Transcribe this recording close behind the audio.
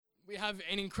We have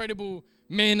an incredible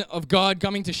man of God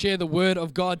coming to share the word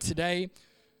of God today.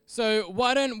 So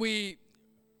why don't we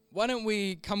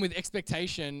come with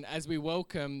expectation as we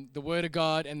welcome the word of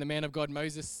God and the man of God,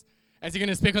 Moses, as he's going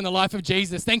to speak on the life of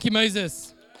Jesus. Thank you,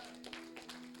 Moses.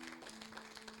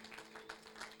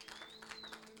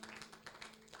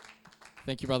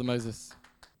 Thank you, Brother Moses.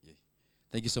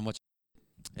 Thank you so much.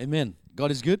 Amen.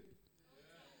 God is good.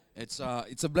 It's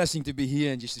a blessing to be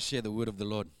here and just to share the word of the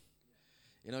Lord.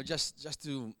 You know, just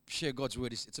to share God's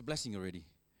word, it's a blessing already.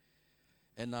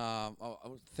 And I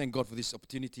thank God for this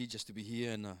opportunity just to be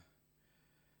here and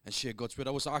share God's word. I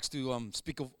was asked to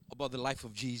speak about the life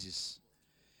of Jesus.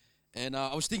 And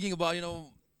I was thinking about,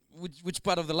 which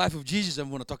part of the life of Jesus I'm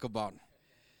going to talk about.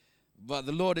 But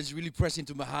the Lord has really pressed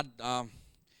into my heart,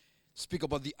 speak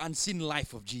about the unseen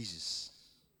life of Jesus.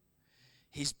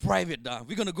 His private,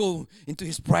 we're going to go into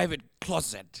his private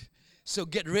closet. So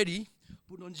get ready,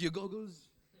 put on your goggles.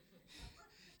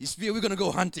 We're going to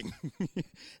go hunting.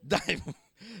 Dive.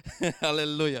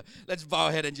 Hallelujah. Let's bow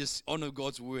our head and just honor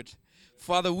God's word.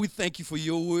 Father, we thank you for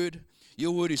your word.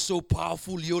 Your word is so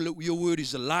powerful. Your word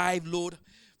is alive, Lord.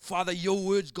 Father, your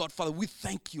words, God, Father, we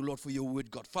thank you, Lord, for your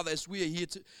word, God. Father, as we are here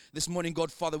this morning,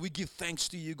 God, Father, we give thanks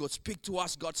to you, God. Speak to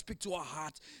us, God. Speak to our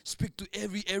heart. Speak to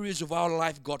every areas of our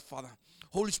life, God, Father.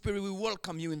 Holy Spirit, we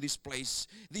welcome you in this place.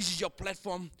 This is your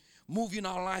platform. Move in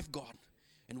our life, God.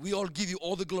 And we all give you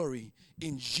all the glory.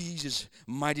 In Jesus'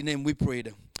 mighty name we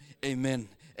prayed. Amen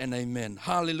and amen.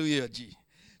 Hallelujah, G.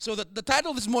 So the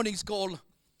title this morning is called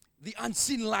The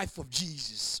Unseen Life of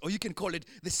Jesus. Or you can call it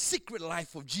The Secret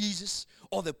Life of Jesus.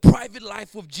 Or The Private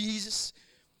Life of Jesus.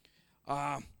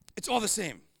 It's all the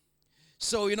same.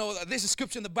 So, there's a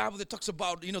scripture in the Bible that talks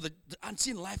about, the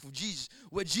unseen life of Jesus.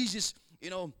 Where Jesus,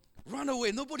 run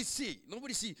away. Nobody see.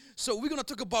 So we're going to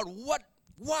talk about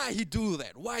why he do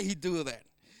that.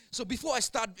 So before I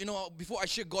start, before I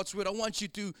share God's word, I want you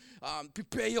to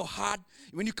prepare your heart.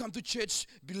 When you come to church,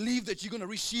 believe that you're going to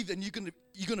receive and you're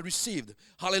going to receive.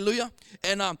 Hallelujah.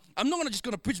 And I'm not just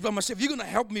going to preach by myself. You're going to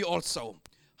help me also.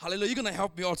 Hallelujah. You're going to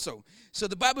help me also. So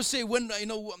the Bible says when,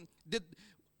 that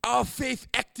our faith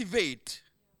activate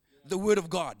the word of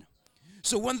God.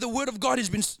 So when the word of God has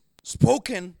been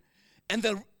spoken and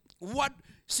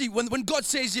when God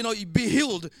says, be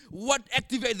healed, what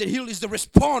activates the heal is the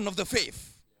response of the faith.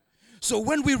 So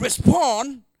when we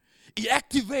respond, it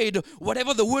activates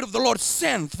whatever the word of the Lord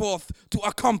sent forth to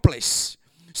accomplish.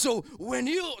 So when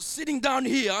you're sitting down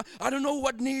here, I don't know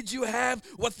what needs you have,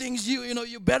 what things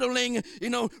you're battling,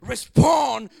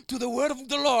 respond to the word of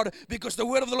the Lord, because the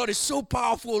word of the Lord is so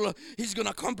powerful. He's going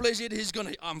to accomplish it. He's going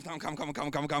to, come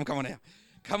on here.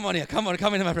 Come on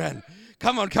here, my friend.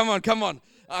 Come on.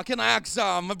 Can I ask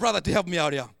my brother to help me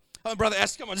out here? My brother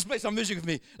asked, come on, just play some music with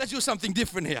me. Let's do something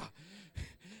different here.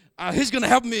 He's going to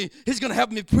help me. He's going to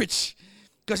help me preach.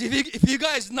 Because if you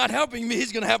guys not helping me,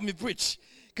 he's going to help me preach.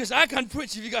 Because I can't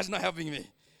preach if you guys not helping me.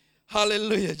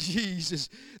 Hallelujah, Jesus.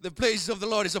 The place of the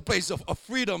Lord is a place of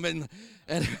freedom. And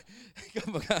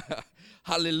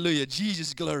hallelujah,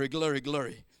 Jesus, glory.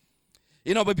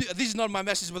 But this is not my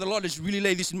message, but the Lord has really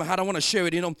laid this in my heart. I want to share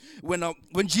it.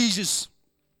 When Jesus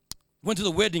went to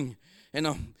the wedding,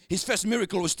 his first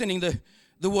miracle was turning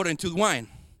the water into wine.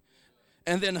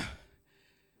 And then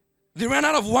they ran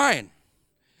out of wine.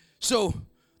 So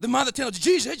the mother tells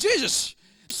Jesus, hey, Jesus,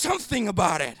 something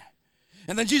about it.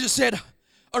 And then Jesus said,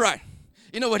 all right,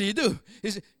 you know what you do?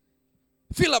 He said,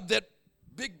 fill up that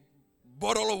big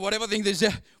bottle or whatever thing there's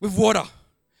there with water.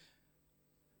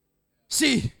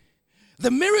 See, the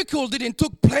miracle didn't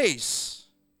take place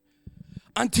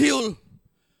until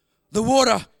the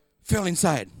water fell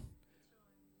inside.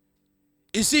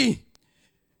 You see,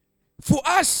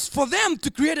 for them to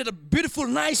create a beautiful,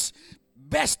 nice,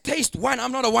 best taste wine.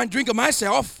 I'm not a wine drinker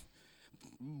myself.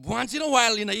 Once in a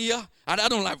while in a year. I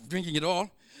don't like drinking it all.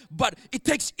 But it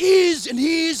takes years and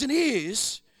years and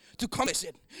years to accomplish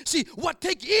it. See, what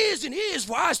takes years and years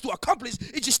for us to accomplish,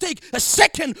 it just takes a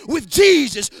second with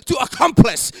Jesus to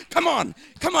accomplish. Come on,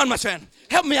 my friend.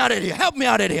 Help me out of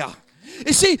here.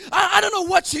 You see, I don't know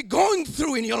what you're going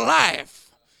through in your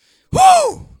life.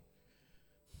 Woo!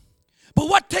 But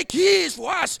what takes years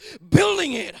for us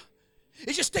building it,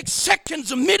 it just takes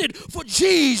seconds, a minute for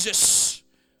Jesus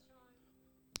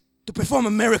to perform a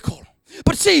miracle.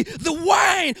 But see, the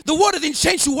water didn't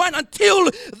change to wine until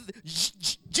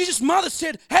Jesus' mother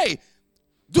said, hey,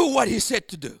 do what he said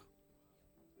to do.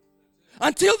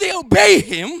 Until they obey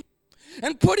him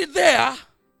and put it there,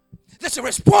 that's a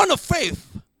response of faith.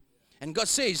 And God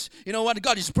says, you know what?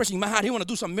 God is pressing my heart. He want to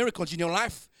do some miracles in your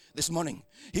life this morning.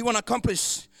 He want to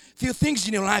accomplish a few things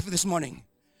in your life this morning.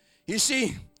 You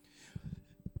see,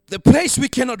 The place we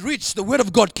cannot reach, the Word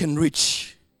of God can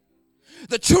reach.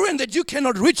 The children that you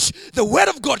cannot reach, the Word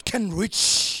of God can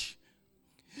reach.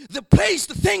 The place,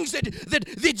 the things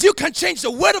that you can change, the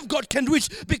Word of God can reach.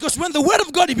 Because when the Word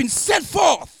of God has been sent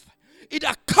forth, it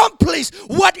accomplishes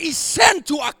what is sent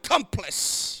to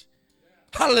accomplish.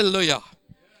 Hallelujah.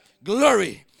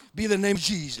 Glory be the name of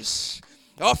Jesus.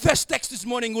 Our first text this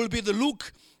morning will be the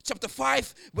Luke chapter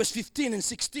 5, verse 15 and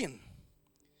 16.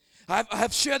 I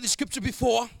have shared the scripture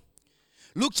before.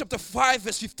 Luke chapter 5,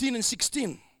 verse 15 and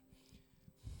 16.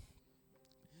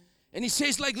 And he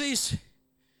says like this.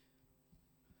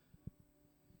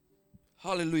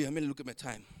 Hallelujah. I'm going to look at my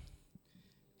time.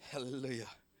 Hallelujah.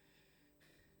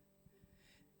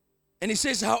 And he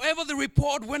says, however, the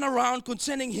report went around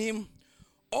concerning him,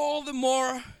 all the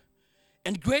more,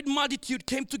 and great multitude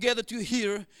came together to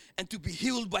hear and to be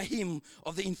healed by him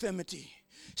of the infirmity.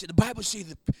 See, the Bible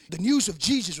says the news of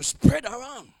Jesus was spread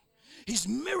around. His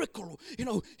miracle,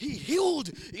 he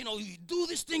healed, he do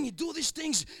this thing, he do these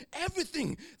things,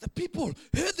 everything. The people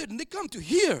heard it and they come to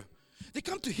hear. They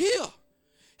come to hear.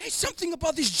 Hey, something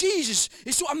about this Jesus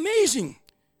is so amazing.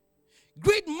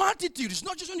 Great multitude, it's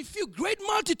not just only few, great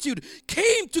multitude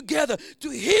came together to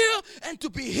hear and to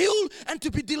be healed and to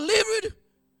be delivered.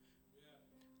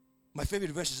 My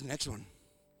favorite verse is the next one.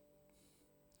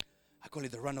 I call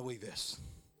it the runaway verse.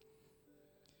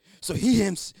 So he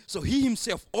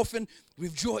himself often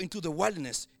withdrew into the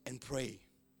wilderness and prayed.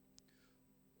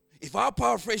 If I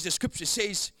paraphrase the scripture,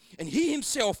 says, and he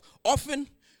himself often,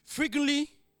 frequently,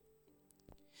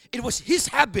 it was his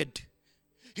habit.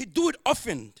 He'd do it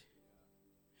often.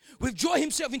 Withdraw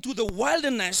himself into the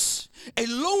wilderness, a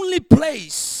lonely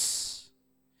place,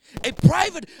 a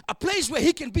place where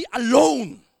he can be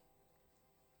alone.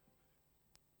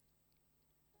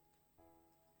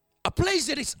 A place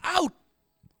that is out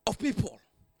of people,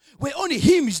 where only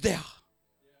him is there.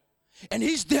 And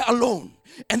he's there alone.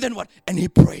 And then what? And he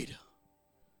prayed.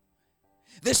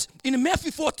 This in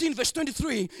Matthew 14 verse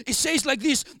 23, it says like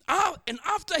this, and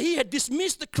after he had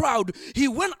dismissed the crowd, he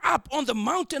went up on the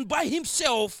mountain by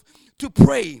himself to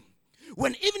pray.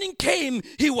 When evening came,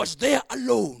 he was there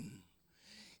alone.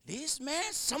 This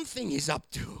man, something he's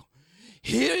up to.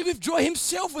 Here he withdrew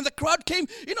himself when the crowd came.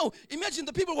 Imagine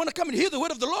the people want to come and hear the word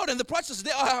of the Lord, and the prophet says,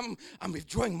 I'm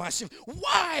withdrawing myself.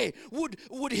 Why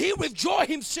would he withdraw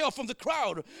himself from the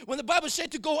crowd when the Bible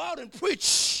said to go out and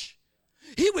preach?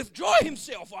 He withdrew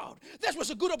himself out. That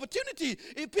was a good opportunity.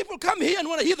 If people come here and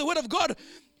want to hear the word of God,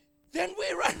 then we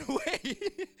run away.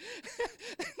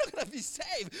 They're not going to be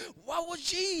saved. What was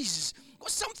Jesus?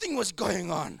 Something was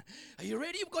going on. Are you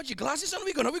ready? You've got your glasses on?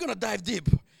 We're going to dive deep.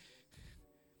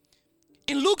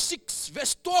 In Luke 6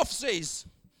 verse 12 says,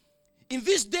 in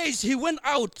these days he went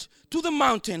out to the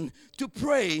mountain to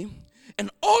pray, and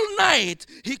all night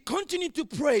he continued to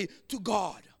pray to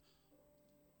God.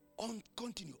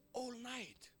 Continue all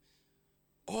night.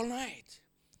 All night.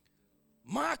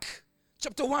 Mark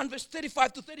chapter 1 verse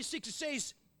 35 to 36, it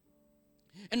says,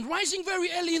 and rising very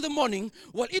early in the morning,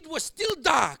 while it was still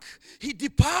dark, he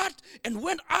departed and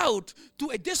went out to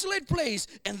a desolate place,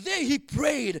 and there he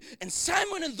prayed, and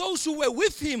Simon and those who were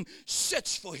with him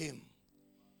searched for him.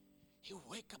 He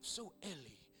wake up so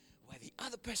early while the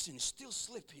other person is still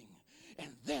sleeping,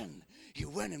 and then he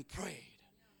went and prayed.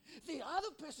 The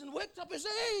other person waked up and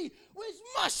said, hey, where's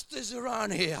masters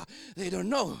around here? They don't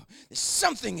know.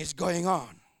 Something is going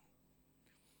on.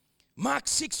 Mark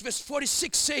 6 verse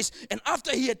 46 says, and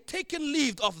after he had taken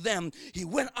leave of them, he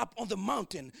went up on the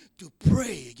mountain to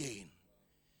pray again.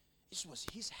 This was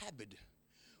his habit,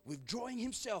 withdrawing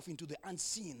himself into the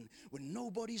unseen when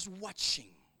nobody's watching,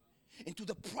 into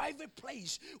the private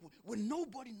place when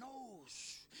nobody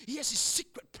knows. He has his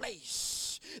secret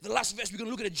place. The last verse we're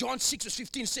going to look at, John 6 verse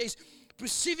 15 says,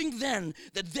 perceiving then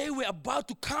that they were about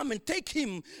to come and take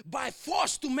him by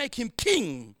force to make him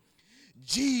king,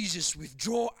 Jesus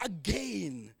withdrew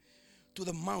again to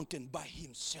the mountain by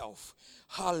himself.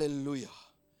 Hallelujah.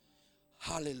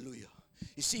 Hallelujah.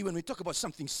 You see, when we talk about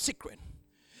something secret,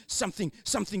 something,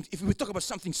 if we talk about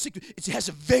something secret, it has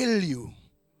a value.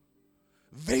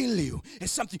 Value.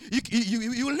 It's something,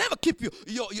 you will never keep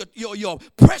your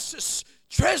precious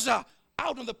treasure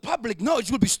out on the public. No, it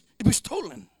will be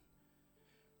stolen.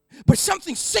 But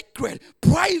something secret,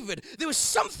 private. There was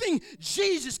something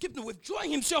Jesus kept withdrawing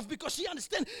himself because he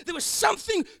understands there was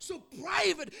something so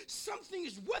private. Something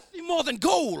is worth more than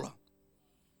gold.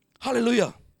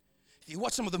 Hallelujah. If you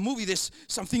watch some of the movie, there's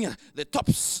something, the top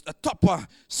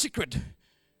secret.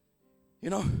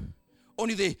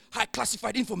 Only the high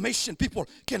classified information people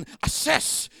can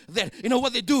access that. You know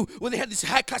what they do when they have this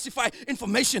high classified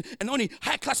information, and only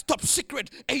high class top secret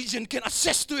agent can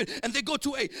access to it, and they go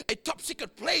to a top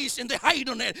secret place and they hide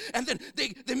on it, and then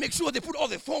they make sure they put all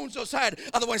their phones outside,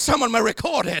 otherwise someone might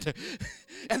record it.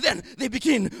 And then they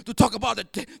begin to talk about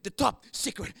the top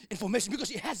secret information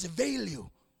because it has a value.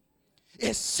 It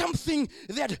has something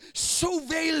that so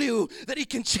value that it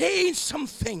can change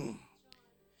something.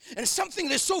 And something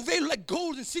that's so valuable like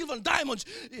gold and silver and diamonds,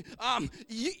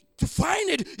 to find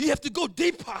it, you have to go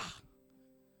deeper.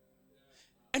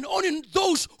 And only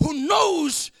those who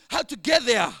knows how to get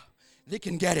there, they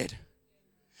can get it.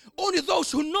 Only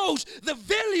those who knows the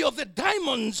value of the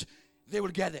diamonds, they will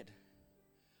get it.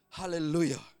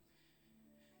 Hallelujah.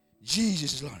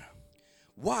 Jesus is Lord.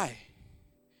 Why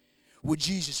would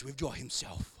Jesus withdraw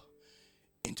himself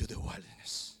into the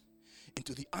wilderness,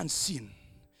 into the unseen?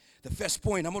 The first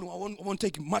point, I won't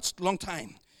take much long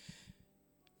time.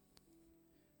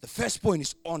 The first point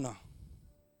is honor.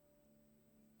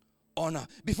 Honor.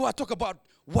 Before I talk about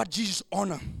what Jesus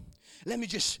honor, let me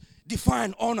just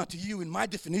define honor to you in my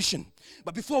definition.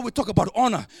 But before we talk about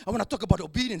honor, I want to talk about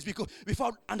obedience, because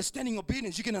without understanding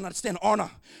obedience, you can understand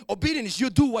honor. Obedience is you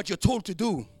do what you're told to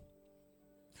do.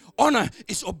 Honor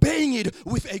is obeying it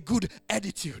with a good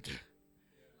attitude.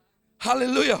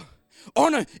 Hallelujah.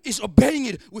 Honor is obeying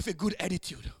it with a good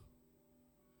attitude.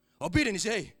 Obedience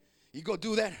is, hey, you go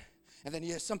do that. And then,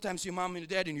 yes, sometimes your mom and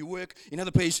dad and you work in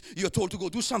another place, you're told to go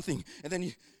do something. And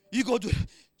then you go do it.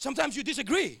 Sometimes you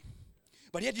disagree,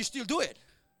 but yet you still do it.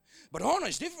 But honor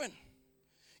is different.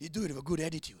 You do it with a good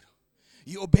attitude.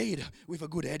 You obey it with a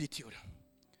good attitude.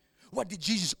 What did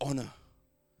Jesus honor?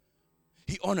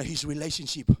 He honored his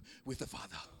relationship with the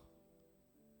Father.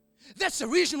 That's the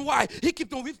reason why he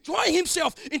kept on withdrawing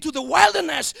himself into the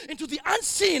wilderness, into the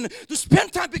unseen, to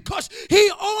spend time, because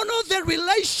he honored the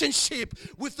relationship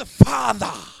with the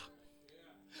Father.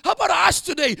 How about us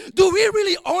today? Do we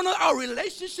really honor our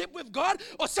relationship with God?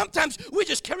 Or sometimes we're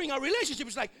just carrying our relationship.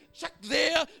 It's like, check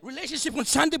there, relationship on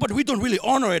Sunday, but we don't really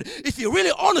honor it. If you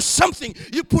really honor something,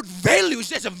 you put values.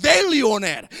 There's a value on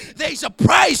it. There's a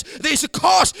price. There's a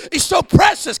cost. It's so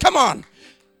precious. Come on.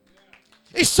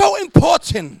 It's so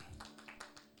important.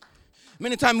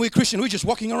 Many times we Christians, we're just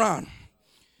walking around.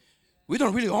 We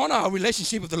don't really honor our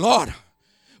relationship with the Lord.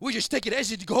 We just take it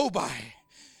as it go by.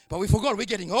 But we forgot we're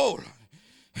getting old.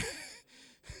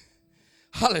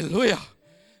 Hallelujah.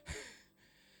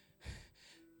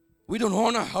 We don't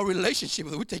honor our relationship.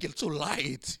 We take it so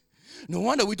light. No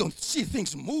wonder we don't see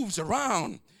things moves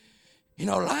around in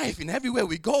our life, in everywhere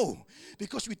we go.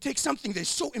 Because we take something that's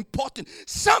so important,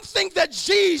 something that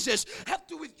Jesus had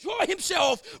to withdraw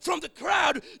himself from the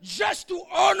crowd just to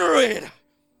honor it.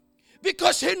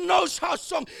 Because he knows how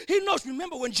strong. He knows,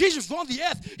 remember, when Jesus was on the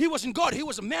earth, he wasn't God. He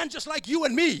was a man just like you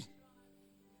and me.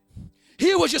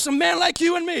 He was just a man like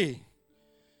you and me.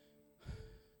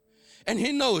 And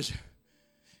he knows,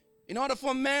 in order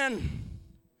for a man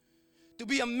to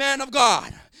be a man of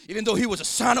God, even though he was a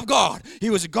son of God, he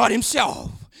was God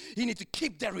himself. He needs to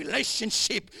keep that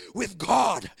relationship with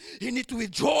God. He needs to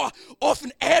withdraw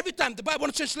often every time. The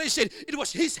Bible translation said it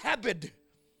was his habit.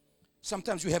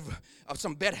 Sometimes we have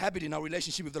some bad habit in our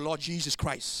relationship with the Lord Jesus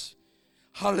Christ.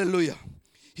 Hallelujah.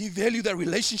 He valued that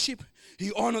relationship.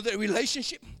 He honored that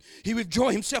relationship. He withdrew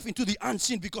himself into the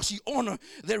unseen because he honored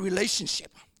that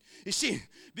relationship. You see,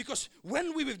 because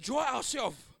when we withdraw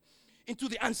ourselves into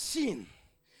the unseen,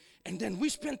 and then we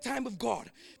spend time with God,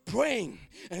 praying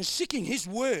and seeking his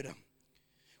word,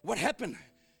 what happened?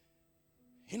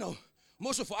 You know,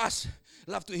 most of us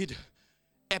love to eat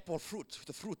apple fruit,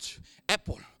 the fruits,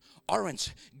 apple,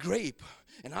 orange, grape,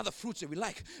 and other fruits that we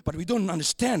like, but we don't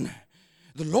understand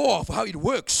the law of how it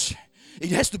works.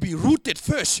 It has to be rooted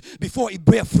first before it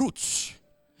bears fruits.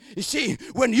 You see,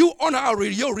 when you honor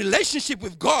your relationship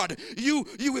with God, you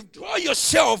withdraw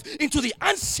yourself into the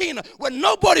unseen when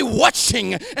nobody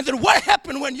watching. And then what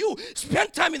happened when you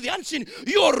spend time in the unseen?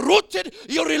 You are rooted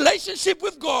your relationship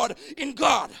with God in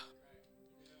God.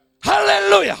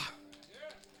 Hallelujah.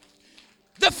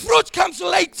 The fruit comes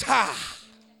later.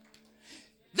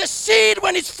 The seed,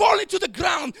 when it's falling to the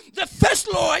ground, the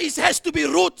first law is it has to be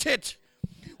rooted.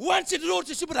 Once it's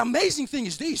rooted, see, but the amazing thing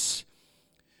is this.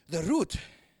 The root,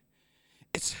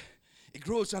 it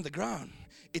grows on the ground.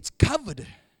 It's covered.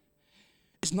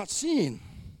 It's not seen.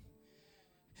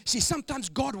 See, sometimes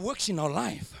God works in our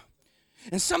life.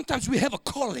 And sometimes we have a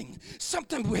calling.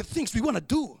 Sometimes we have things we want to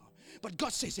do. But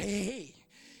God says, hey,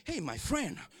 hey, my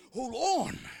friend, hold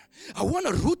on. I want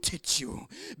to rotate you.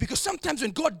 Because sometimes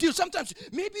when God deals, sometimes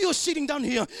maybe you're sitting down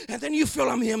here and then you feel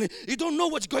I'm here. You don't know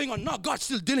what's going on. No, God's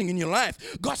still dealing in your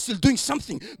life. God's still doing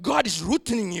something. God is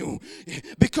rooting you.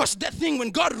 Because that thing,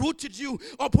 when God rooted you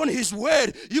upon His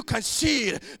word, you can see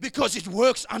it because it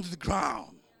works under the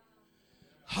ground.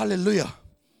 Hallelujah.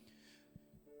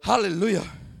 Hallelujah.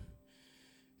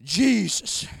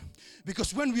 Jesus.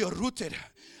 Because when we are rooted,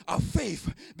 our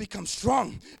faith becomes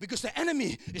strong because the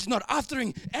enemy is not after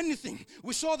anything.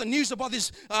 We saw the news about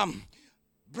this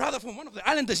brother from one of the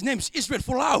islands. His name is Israel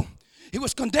Folau. He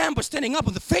was condemned for standing up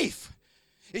on the faith.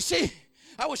 You see,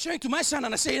 I was sharing to my son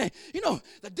and I say, you know,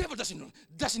 the devil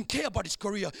doesn't care about his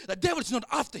career. The devil is not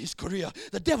after his career.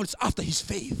 The devil is after his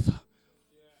faith.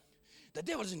 The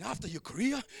devil isn't after your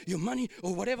career, your money,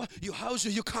 or whatever, your house or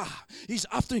your car. He's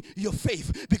after your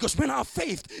faith. Because when our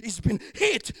faith has been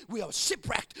hit, we are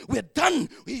shipwrecked. We're done.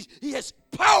 He has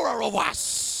power over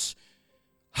us.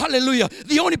 Hallelujah.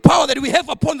 The only power that we have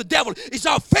upon the devil is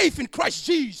our faith in Christ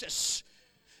Jesus.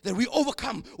 That we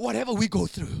overcome whatever we go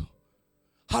through.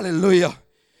 Hallelujah.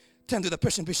 Turn to the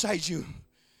person beside you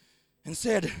and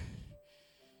said,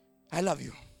 I love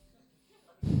you.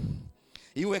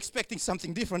 You were expecting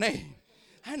something different, eh?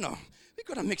 I know. We've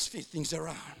got to mix things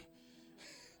around.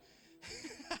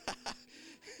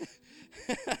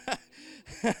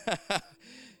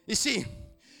 You see,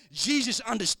 Jesus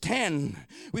understands.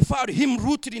 Without Him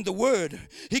rooted in the Word,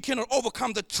 He cannot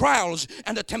overcome the trials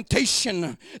and the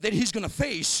temptation that He's going to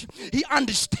face. He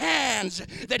understands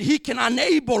that He can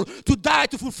unable to die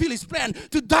to fulfill His plan,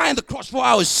 to die on the cross for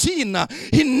our sin.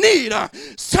 He need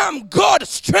some God's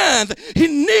strength. He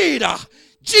need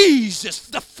Jesus,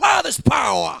 the Father's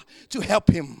power to help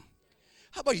him.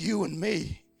 How about you and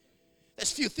me?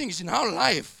 There's few things in our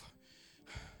life.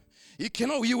 You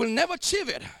will never achieve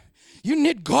it. You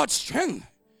need God's strength.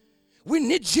 We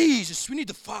need Jesus. We need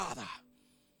the Father.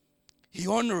 He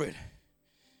honored it.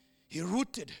 He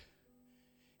rooted.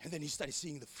 And then he started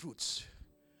seeing the fruits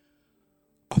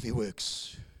of his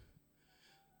works.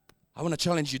 I want to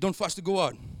challenge you. Don't fast to go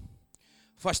out.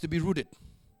 Fast to be rooted.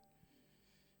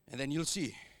 And then you'll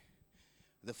see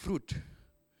the fruit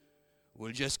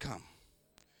will just come,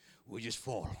 will just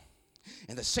fall.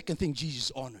 And the second thing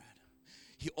Jesus honored,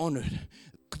 He honored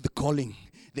the calling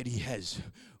that He has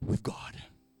with God.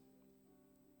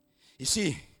 You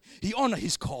see, He honored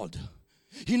His called.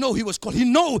 He know He was called. He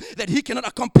know that He cannot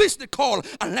accomplish the call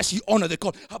unless He honor the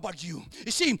call. How about you?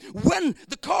 You see, when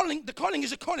the calling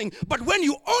is a calling, but when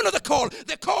you honor the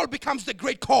call becomes the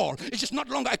great call. It's just not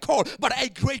longer a call, but a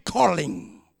great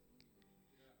calling.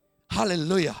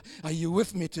 Hallelujah. Are you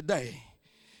with me today?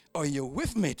 Are you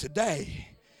with me today?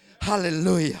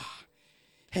 Hallelujah.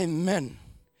 Amen.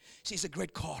 See, it's a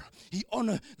great call. He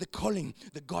honored the calling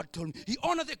that God told him. He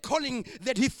honored the calling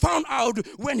that he found out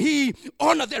when he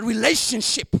honored their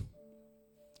relationship.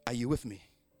 Are you with me?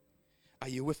 Are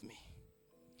you with me?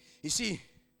 You see,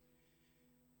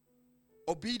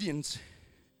 obedience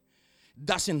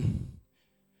doesn't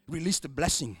release the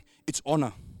blessing. It's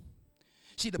honor.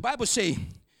 See, the Bible says,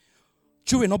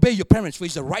 children, obey your parents, for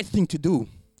it's the right thing to do.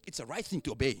 It's the right thing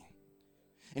to obey.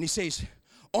 And He says,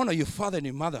 honor your father and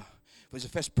your mother, for it's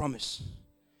the first promise.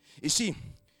 You see,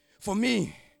 for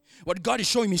me, what God is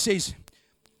showing me says,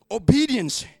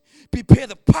 obedience prepare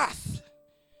the path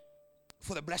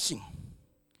for the blessing.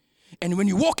 And when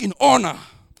you walk in honor,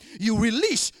 you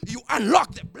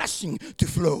unlock the blessing to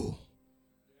flow.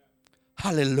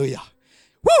 Hallelujah.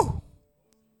 Woo!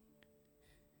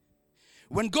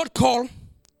 When God calls,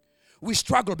 we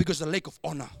struggle because of the lack of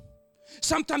honor.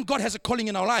 Sometimes God has a calling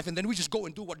in our life and then we just go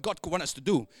and do what God wants us to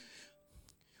do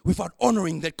without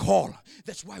honoring that call.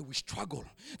 That's why we struggle.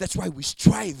 That's why we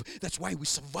strive. That's why we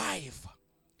survive.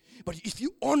 But if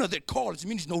you honor that call, it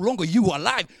means no longer you are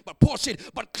alive. But Paul said,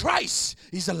 but Christ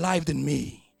is alive in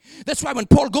me. That's why when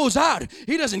Paul goes out,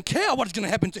 he doesn't care what's going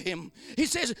to happen to him. He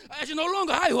says, as no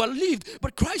longer I who have lived,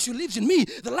 but Christ who lives in me.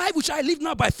 The life which I live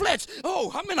now by flesh. Oh,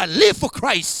 how many I live for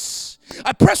Christ.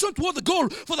 I press on toward the goal,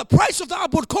 for the price of the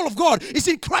upward call of God is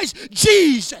in Christ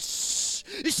Jesus.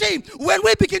 You see, when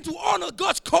we begin to honor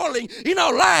God's calling in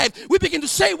our life, we begin to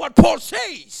say what Paul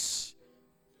says.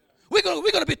 We're going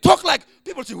to be talked like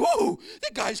people say, whoa,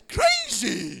 that guy's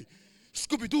crazy.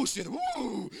 Scooby-Doo said,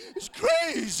 whoa, it's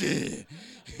crazy.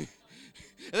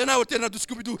 And then I would tell her to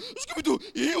Scooby-Doo, Scooby-Doo,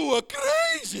 you are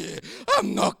crazy.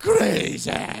 I'm not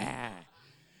crazy.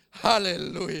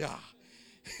 Hallelujah.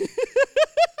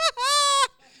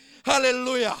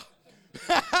 Hallelujah.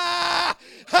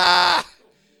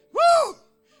 Woo!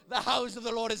 The house of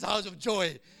the Lord is a house of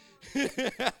joy.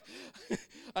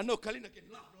 I know Kalina can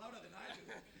laugh louder than I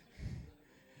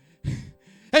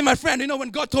Hey, my friend,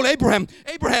 when God told Abraham,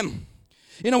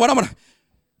 you know what,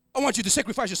 I want you to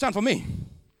sacrifice your son for me.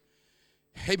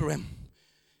 Abraham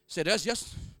said,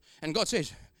 yes. And God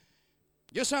says,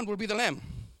 your son will be the lamb.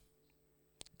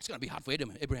 It's going to be hard for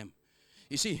Abraham.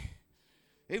 You see,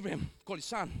 Abraham called his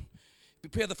son,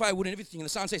 prepare the firewood and everything. And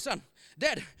the son says, son,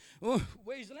 Dad,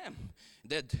 where is the lamb?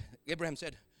 Dad, Abraham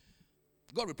said,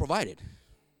 God will provide it.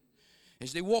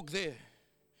 As they walked there,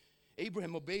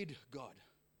 Abraham obeyed God.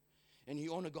 And he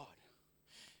honored God.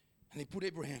 And they put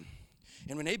Abraham.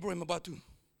 And when Abraham about to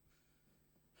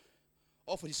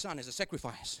offer his son as a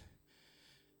sacrifice,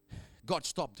 God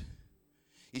stopped.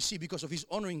 You see, because of his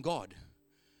honoring God,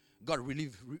 God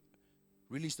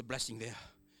released the blessing there.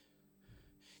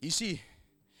 You see,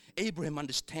 Abraham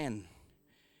understand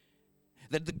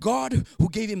that the God who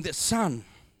gave him the son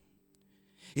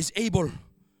is able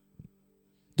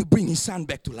to bring his son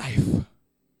back to life.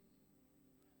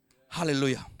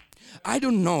 Hallelujah. I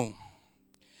don't know.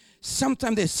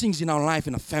 Sometimes there's things in our life,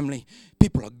 in our family,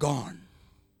 people are gone.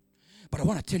 But I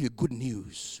want to tell you good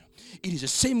news. It is the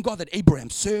same God that Abraham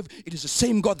served. It is the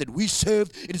same God that we serve.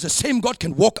 It is the same God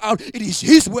can walk out. It is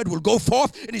His word will go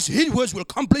forth. It is His words will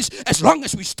accomplish. As long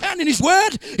as we stand in His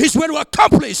word will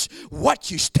accomplish what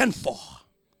you stand for.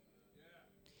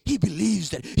 He believes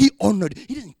that. He honored.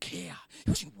 He didn't care.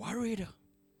 He wasn't worried.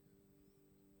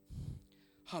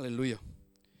 Hallelujah.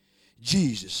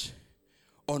 Jesus,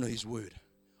 honor His word.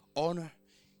 Honor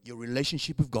your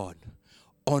relationship with God.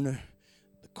 Honor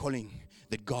the calling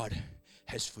that God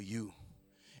has for you.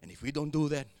 And if we don't do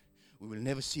that, we will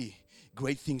never see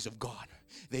great things of God.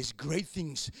 There's great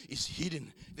things is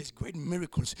hidden. There's great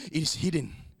miracles. It is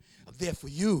hidden there for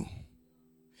you.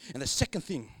 And the second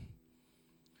thing,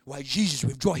 why Jesus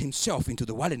withdrew Himself into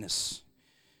the wilderness,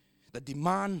 the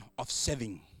demand of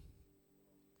saving.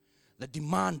 The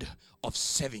demand of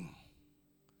saving.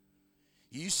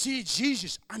 You see,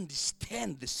 Jesus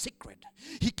understands the secret.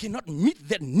 He cannot meet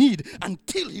that need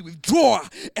until He withdraw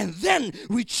and then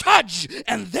recharge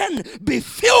and then be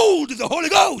filled with the Holy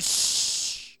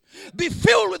Ghost. Be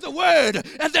filled with the Word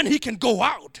and then He can go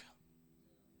out.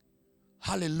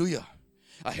 Hallelujah.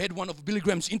 I heard one of Billy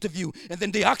Graham's interview, and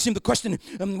then they asked him the question,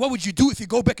 what would you do if you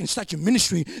go back and start your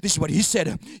ministry? This is what he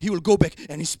said. He will go back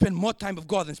and he spend more time with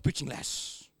God than preaching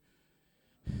less.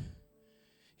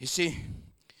 You see,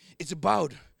 it's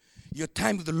about your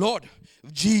time with the Lord,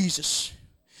 with Jesus.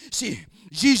 See,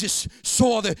 Jesus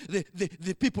saw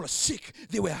the people are sick.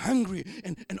 They were hungry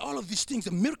and all of these things.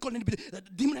 The miracle, the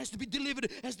demon has to be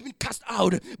delivered, has to be cast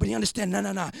out. But he understands,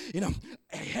 no.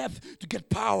 I have to get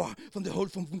power from the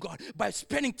from God by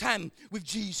spending time with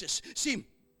Jesus. See,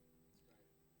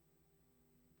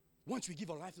 once we give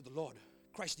our life to the Lord,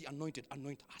 Christ the Anointed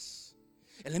anoint us.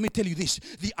 And let me tell you this,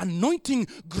 the anointing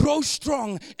grows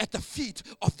strong at the feet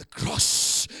of the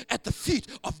cross, at the feet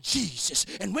of Jesus.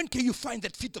 And when can you find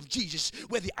that feet of Jesus?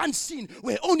 Where the unseen,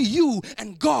 where only you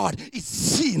and God is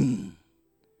seen.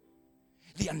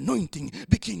 The anointing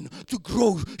begin to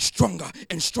grow stronger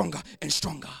and stronger and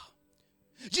stronger.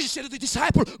 Jesus said to the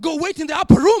disciple, go wait in the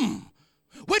upper room.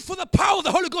 Wait for the power of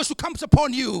the Holy Ghost to come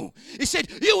upon you. He said,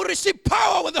 you will receive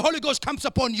power when the Holy Ghost comes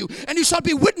upon you. And you shall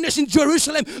be witness in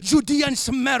Jerusalem, Judea, and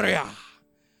Samaria.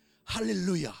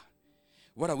 Hallelujah.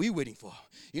 What are we waiting for?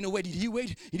 You know where did He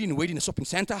wait? He didn't wait in a shopping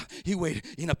center. He waited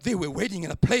they were waiting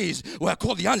in a place where I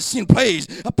call the unseen place.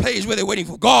 A place where they're waiting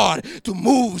for God to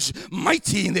move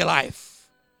mighty in their life.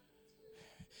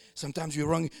 Sometimes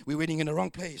we're waiting in the wrong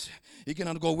place. You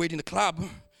cannot go wait in the club.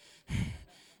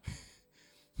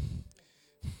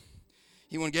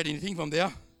 You won't get anything from there.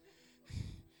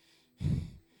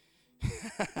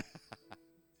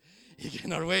 You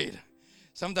cannot wait.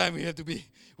 Sometimes we have to be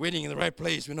waiting in the right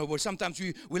place. But sometimes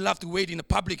we love to wait in the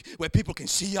public where people can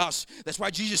see us. That's why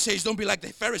Jesus says, don't be like the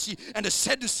Pharisee and the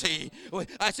Sadducee.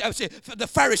 I would say the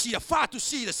Pharisee are far to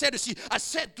see. The Sadducee are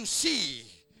sad to see.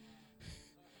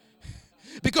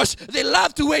 Because they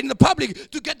love to wait in the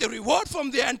public to get the reward from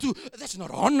there. And that's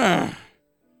not honor.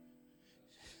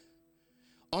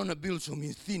 Honor builds from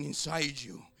within inside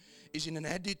you. Is in an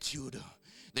attitude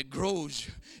that grows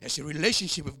as a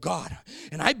relationship with God.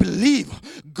 And I believe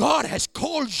God has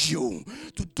called you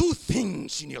to do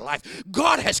things in your life.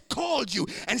 God has called you.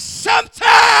 And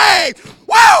sometimes,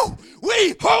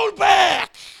 we hold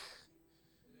back.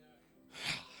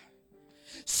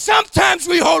 Sometimes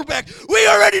we hold back. We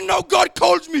already know God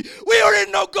called me. We already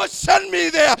know God sent me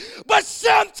there. But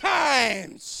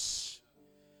sometimes,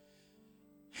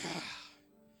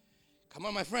 come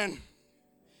on, my friend.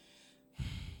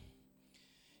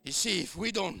 You see, if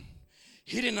we don't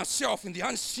hidden ourselves in the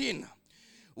unseen,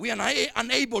 we are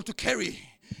unable to carry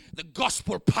the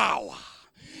gospel power.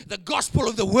 the gospel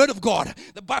of the word of God.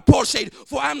 The Bible Paul said,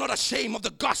 for I am not ashamed of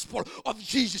the gospel of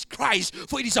Jesus Christ,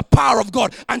 for it is a power of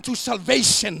God unto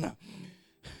salvation.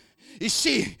 You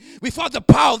see, without the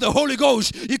power of the Holy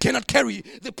Ghost, you cannot carry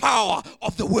the power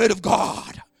of the word of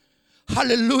God.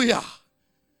 Hallelujah.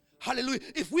 Hallelujah.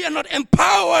 If we are not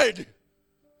empowered,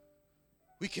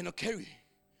 we cannot carry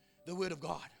the word of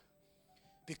God,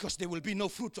 because there will be no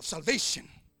fruit of salvation.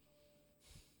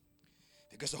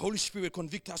 Because the Holy Spirit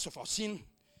convicts us of our sin,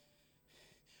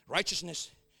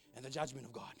 righteousness, and the judgment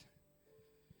of God.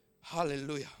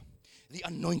 Hallelujah. The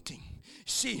anointing.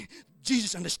 See,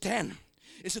 Jesus understands.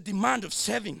 It's a demand of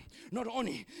serving. Not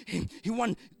only he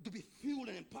wants to be filled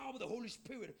and empowered with the Holy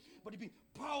Spirit, but to be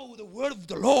empowered with the word of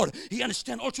the Lord. He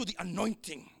understands also the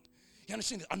anointing. He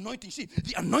understands the anointing. See,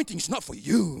 the anointing is not for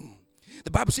you.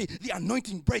 The Bible says the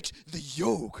anointing breaks the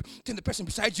yoke. Then the person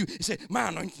beside you, he said, my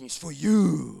anointing is for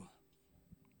you.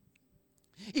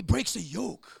 It breaks the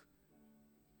yoke.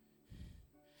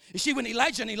 You see, when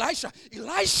Elijah, if you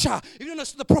know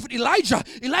the prophet Elijah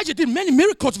did many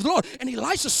miracles with the Lord, and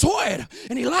Elisha saw it,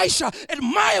 and Elisha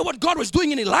admired what God was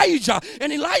doing in Elijah,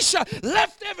 and Elisha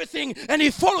left everything, and he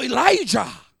followed Elijah.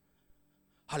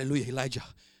 Hallelujah, Elijah.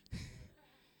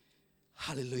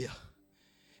 Hallelujah.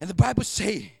 And the Bible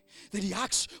says that he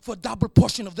asked for a double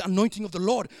portion of the anointing of the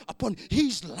Lord upon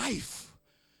his life.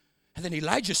 And then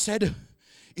Elijah said,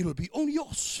 it will be only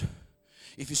yours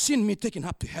if you see me taken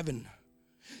up to heaven.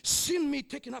 Seen me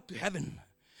taken up to heaven.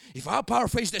 If I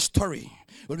paraphrase the story,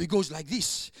 well, it goes like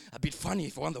this. A bit funny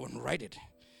if one to write it.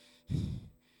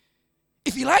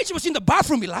 If Elijah was in the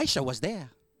bathroom, Elisha was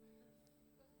there.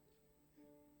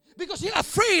 Because he's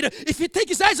afraid if he takes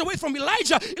his eyes away from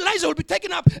Elijah, Elijah will be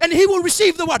taken up and he will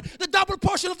receive the what? The double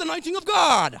portion of the anointing of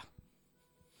God.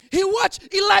 He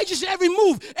watched Elijah's every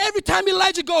move. Every time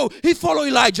Elijah go, he follow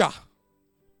Elijah.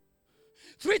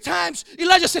 3 times,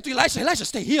 Elijah said to Elisha,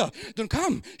 stay here. Don't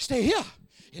come. Stay here.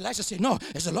 Elisha said, no,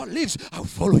 as the Lord lives, I'll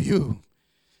follow you.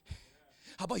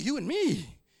 How about you and me?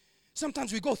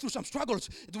 Sometimes we go through some struggles.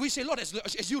 Do we say, Lord,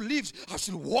 as you live, I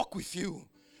shall walk with you,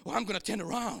 or I'm going to turn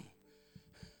around?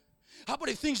 How about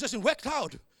if things doesn't work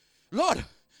out? Lord,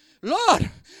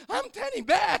 I'm turning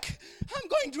back. I'm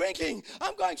going drinking.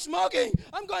 I'm going smoking.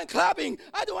 I'm going clubbing.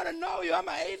 I don't want to know you. I'm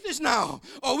an atheist now.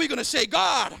 Or we're going to say,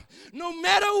 God, no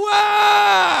matter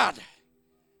what,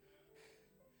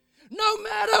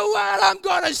 I'm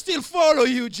going to still follow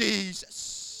you,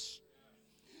 Jesus.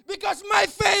 Because my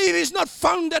faith is not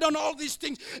founded on all these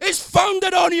things. It's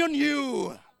founded only on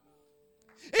you.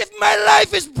 If my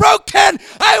life is broken,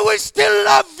 I will still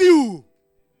love you.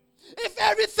 If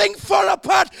everything fall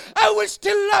apart, I will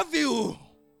still love you.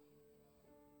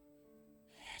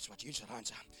 That's what you should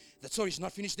answer. The story is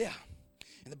not finished there.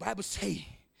 And the Bible says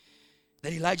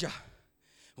that Elijah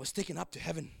was taken up to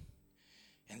heaven.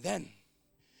 And then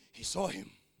he saw him.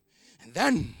 And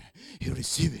then he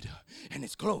received it. And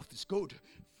his clothes, his coat,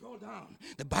 fell down.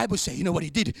 The Bible says, you know what he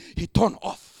did? He torn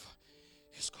off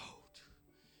his coat.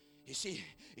 You see,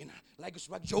 like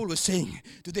what Joel was saying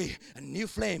today, a new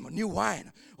flame, a new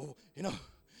wine. Or,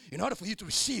 in order for you to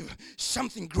receive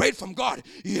something great from God,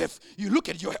 you look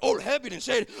at your old habit and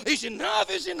say, it's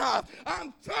enough.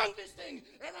 I'm throwing this thing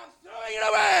and I'm throwing it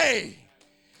away.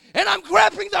 And I'm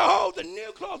grabbing the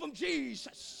new cloth from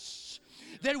Jesus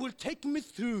that will take me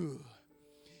through.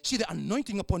 See, the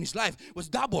anointing upon his life was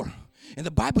double. And the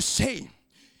Bible says,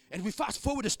 and we fast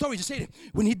forward the story, they say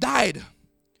when he died,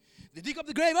 they dig up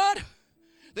the graveyard.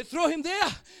 They throw him there.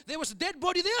 There was a dead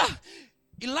body there.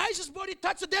 Elijah's body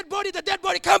touched the dead body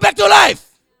come back to life.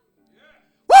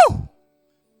 Yeah. Woo!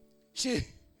 See,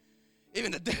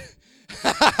 even the dead.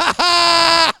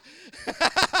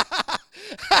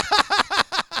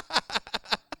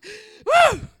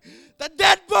 Woo! The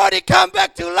dead body come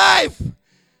back to life.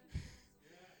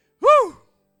 Woo!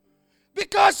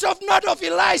 Because not of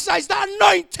Elisha, it's the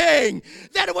anointing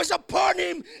that was upon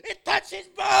him. It touched his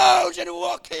bones and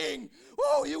walking.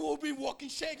 Oh, you will be walking,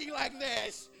 shaking like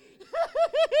this.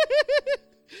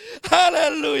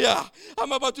 Hallelujah.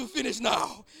 I'm about to finish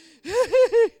now.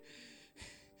 You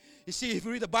see, if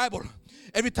you read the Bible,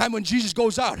 every time when Jesus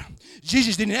goes out,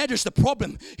 Jesus didn't address the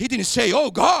problem. He didn't say,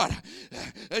 oh, God,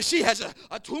 she has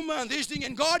a tumor and this thing.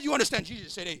 And God, you understand.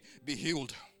 Jesus said, hey, be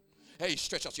healed. Hey,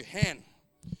 stretch out your hand.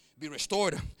 Be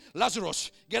restored. Lazarus,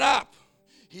 get up.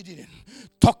 He didn't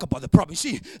talk about the problem.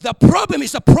 See, the problem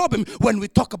is a problem when we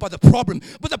talk about the problem.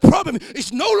 But the problem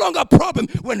is no longer a problem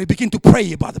when we begin to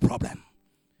pray about the problem.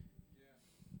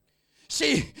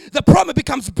 See, the problem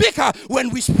becomes bigger when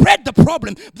we spread the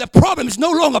problem. The problem is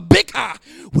no longer bigger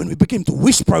when we begin to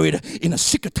whisper it in a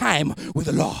secret time with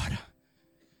the Lord.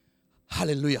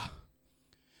 Hallelujah.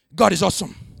 God is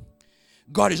awesome.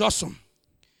 God is awesome.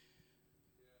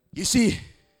 You see,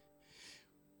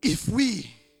 if we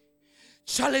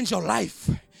challenge our life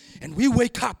and we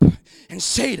wake up and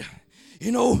say,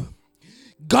 you know,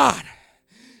 God,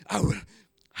 I will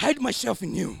hide myself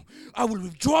in you. I will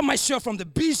withdraw myself from the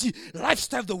busy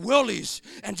lifestyle the world is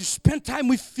and to spend time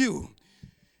with you.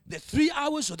 The 3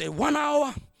 hours or the 1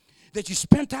 hour that you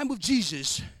spend time with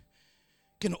Jesus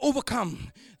can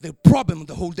overcome the problem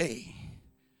the whole day.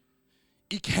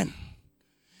 It can.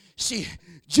 See,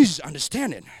 Jesus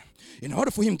understands it. In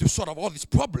order for him to sort out all this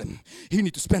problem, he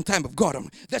need to spend time with God.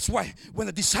 That's why when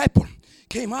the disciple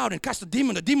came out and cast the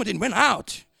demon didn't went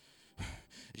out.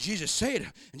 Jesus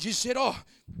said, oh,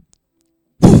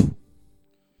 whoo,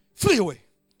 flee away.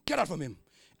 Get out from him.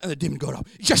 And the demon got out.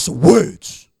 Just the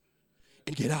words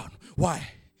and get out. Why?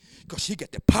 Because he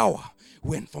get the power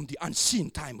when from the unseen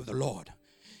time of the Lord.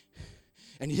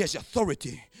 And he has the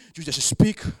authority to just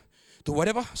speak to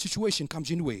whatever situation comes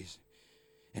in ways.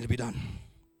 And it'll be done.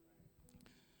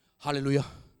 Hallelujah.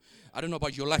 I don't know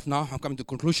about your life now. I'm coming to a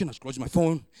conclusion. I was closing my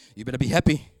phone. You better be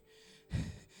happy.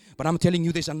 But I'm telling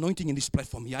you, there's anointing in this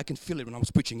platform here. I can feel it when I was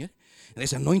preaching it. And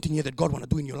there's anointing here that God want to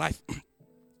do in your life.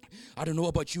 I don't know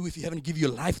about you if you haven't given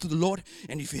your life to the Lord.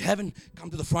 And if you haven't,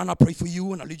 come to the front. I'll pray for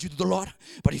you and I'll lead you to the Lord.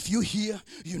 But if you're here,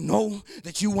 you know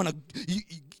that you want to...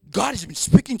 God has been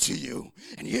speaking to you,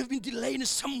 and you have been delayed in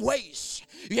some ways.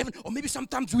 You haven't, or maybe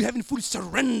sometimes we haven't fully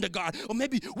surrendered God, or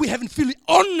maybe we haven't fully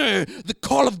honored the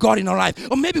call of God in our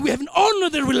life, or maybe we haven't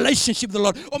honored the relationship with the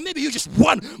Lord, or maybe you just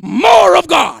want more of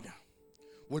God.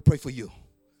 We'll pray for you.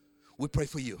 We'll pray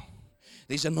for you.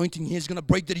 There's anointing here. It's going to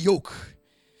break the yoke.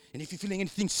 And if you're feeling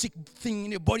anything sick thing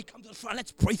in your body, come to the front.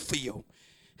 Let's pray for you.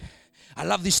 I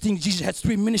love this thing. Jesus had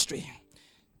 3 ministry.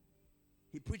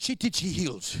 He preached, he teach, he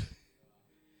heals.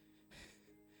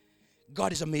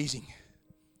 God is amazing.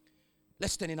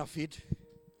 Let's stand in our feet.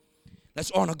 Let's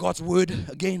honor God's word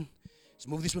again. Let's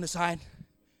move this one aside.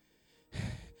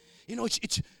 You know,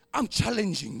 I'm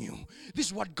challenging you. This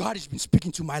is what God has been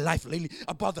speaking to my life lately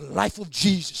about the life of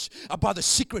Jesus, about the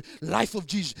secret life of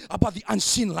Jesus, about the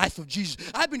unseen life of Jesus.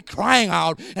 I've been crying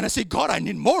out and I say, God, I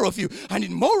need more of you. I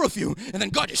need more of you. And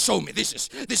then God just showed me this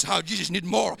is how Jesus need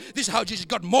more. This is how Jesus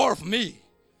got more of me.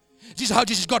 This is how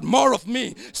Jesus got more of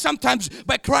me. Sometimes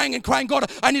by crying and crying, God,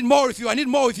 I need more of you. I need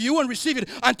more of you. You won't receive it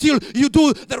until you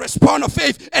do the response of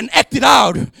faith and act it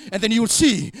out. And then you will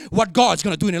see what God's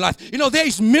going to do in your life. You know, there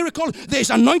is miracle. There is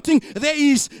anointing. There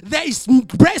is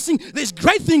blessing. There's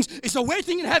great things. It's a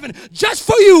waiting in heaven just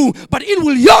for you. But it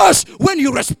will yours when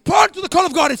you respond to the call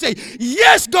of God and say,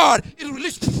 yes, God. It will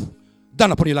release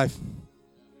done upon your life.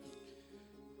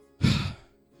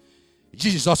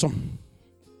 Jesus is awesome.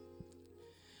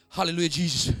 Hallelujah,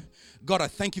 Jesus. God, I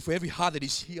thank you for every heart that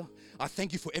is here. I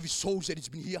thank you for every soul that has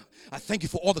been here. I thank you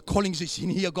for all the callings that's in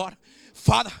here, God.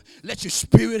 Father, let your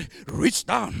spirit reach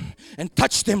down and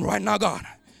touch them right now, God.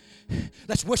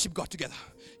 Let's worship God together.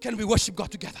 Can we worship God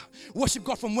together? Worship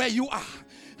God from where you are.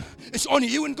 It's only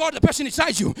you and God, the person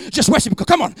inside you. Just worship God.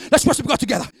 Come on, let's worship God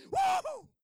together. Woo!